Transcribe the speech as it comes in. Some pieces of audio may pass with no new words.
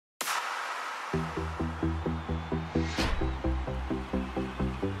This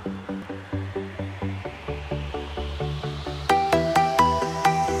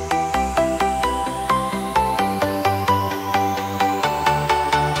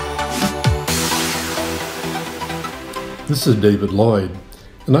is David Lloyd,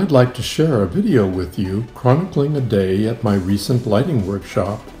 and I'd like to share a video with you chronicling a day at my recent lighting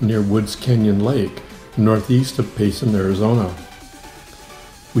workshop near Woods Canyon Lake, northeast of Payson, Arizona.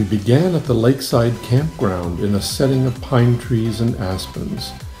 We began at the lakeside campground in a setting of pine trees and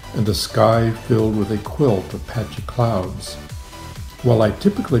aspens, and a sky filled with a quilt of patchy clouds. While I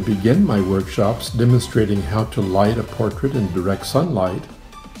typically begin my workshops demonstrating how to light a portrait in direct sunlight,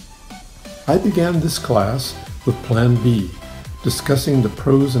 I began this class with Plan B, discussing the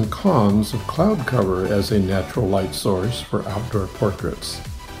pros and cons of cloud cover as a natural light source for outdoor portraits.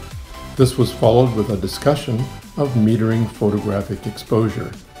 This was followed with a discussion of metering photographic exposure.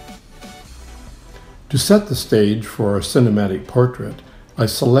 To set the stage for a cinematic portrait, I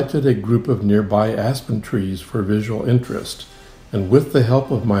selected a group of nearby aspen trees for visual interest, and with the help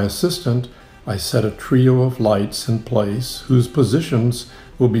of my assistant, I set a trio of lights in place whose positions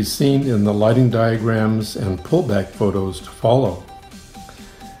will be seen in the lighting diagrams and pullback photos to follow.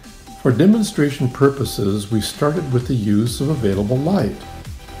 For demonstration purposes, we started with the use of available light.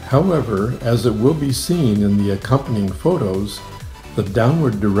 However, as it will be seen in the accompanying photos, the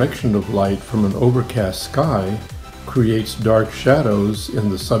downward direction of light from an overcast sky creates dark shadows in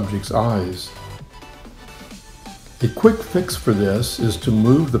the subject's eyes. A quick fix for this is to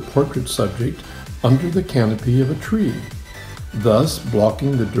move the portrait subject under the canopy of a tree, thus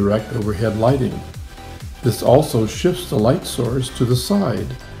blocking the direct overhead lighting. This also shifts the light source to the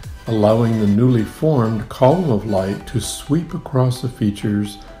side, allowing the newly formed column of light to sweep across the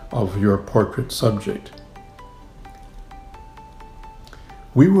features of your portrait subject.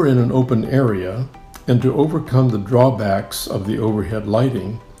 We were in an open area, and to overcome the drawbacks of the overhead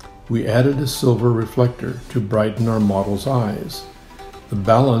lighting, we added a silver reflector to brighten our model's eyes. The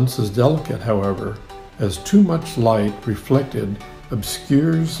balance is delicate, however, as too much light reflected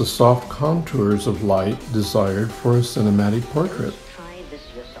obscures the soft contours of light desired for a cinematic portrait.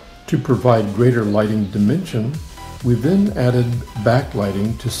 To provide greater lighting dimension, we then added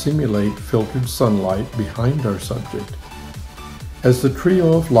backlighting to simulate filtered sunlight behind our subject. As the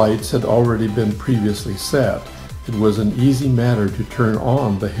trio of lights had already been previously set, it was an easy matter to turn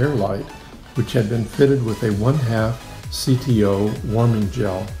on the hair light, which had been fitted with a 1/2 CTO warming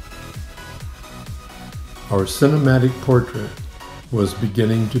gel. Our cinematic portrait was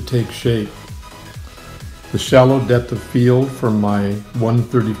beginning to take shape. The shallow depth of field from my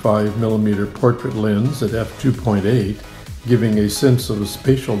 135mm portrait lens at f2.8, giving a sense of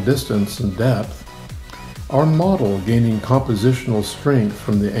spatial distance and depth. Our model gaining compositional strength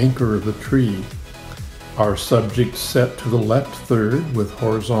from the anchor of the tree. Our subject set to the left third with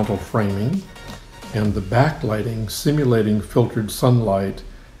horizontal framing, and the backlighting simulating filtered sunlight,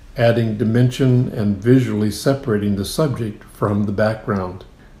 adding dimension and visually separating the subject from the background.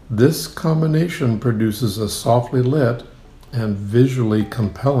 This combination produces a softly lit and visually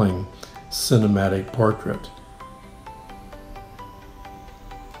compelling cinematic portrait.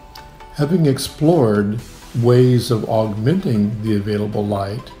 Having explored ways of augmenting the available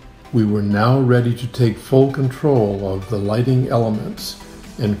light, we were now ready to take full control of the lighting elements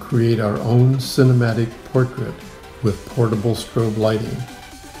and create our own cinematic portrait with portable strobe lighting.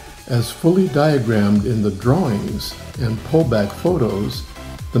 As fully diagrammed in the drawings and pullback photos,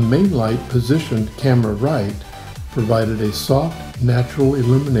 the main light positioned camera right provided a soft, natural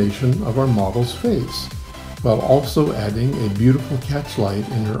illumination of our model's face, while also adding a beautiful catchlight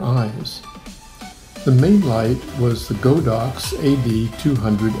in her eyes. The main light was the Godox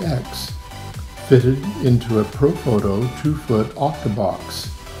AD200X, fitted into a ProPhoto 2-foot Octabox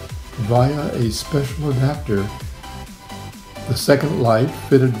via a special adapter. The second light,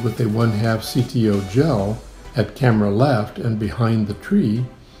 fitted with a 1/2 CTO gel at camera left and behind the tree,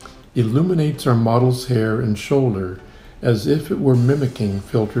 illuminates our model's hair and shoulder as if it were mimicking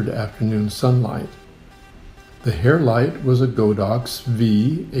filtered afternoon sunlight. The hair light was a Godox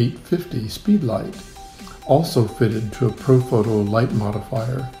V850 speedlight, also fitted to a ProPhoto light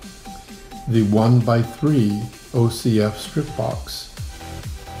modifier, the 1x3 OCF strip box.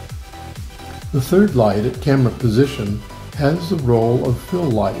 The third light at camera position has the role of fill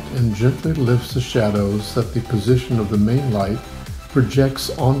light and gently lifts the shadows that the position of the main light projects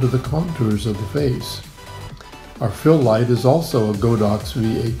onto the contours of the face. Our fill light is also a Godox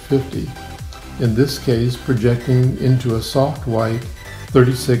V850, in this case projecting into a soft white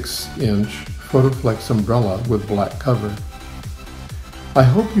 36-inch Photoflex umbrella with black cover. I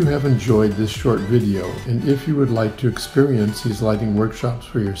hope you have enjoyed this short video, and if you would like to experience these lighting workshops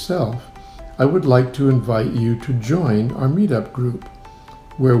for yourself, I would like to invite you to join our meetup group,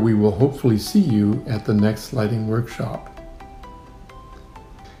 where we will hopefully see you at the next lighting workshop.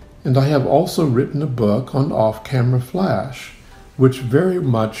 And I have also written a book on off-camera flash, which very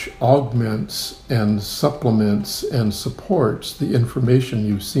much augments and supplements and supports the information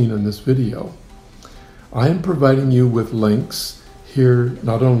you've seen in this video. I am providing you with links here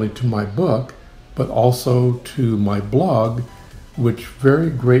not only to my book, but also to my blog, which very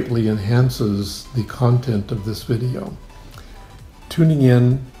greatly enhances the content of this video. Tuning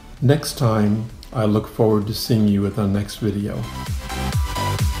in next time, I look forward to seeing you at the next video.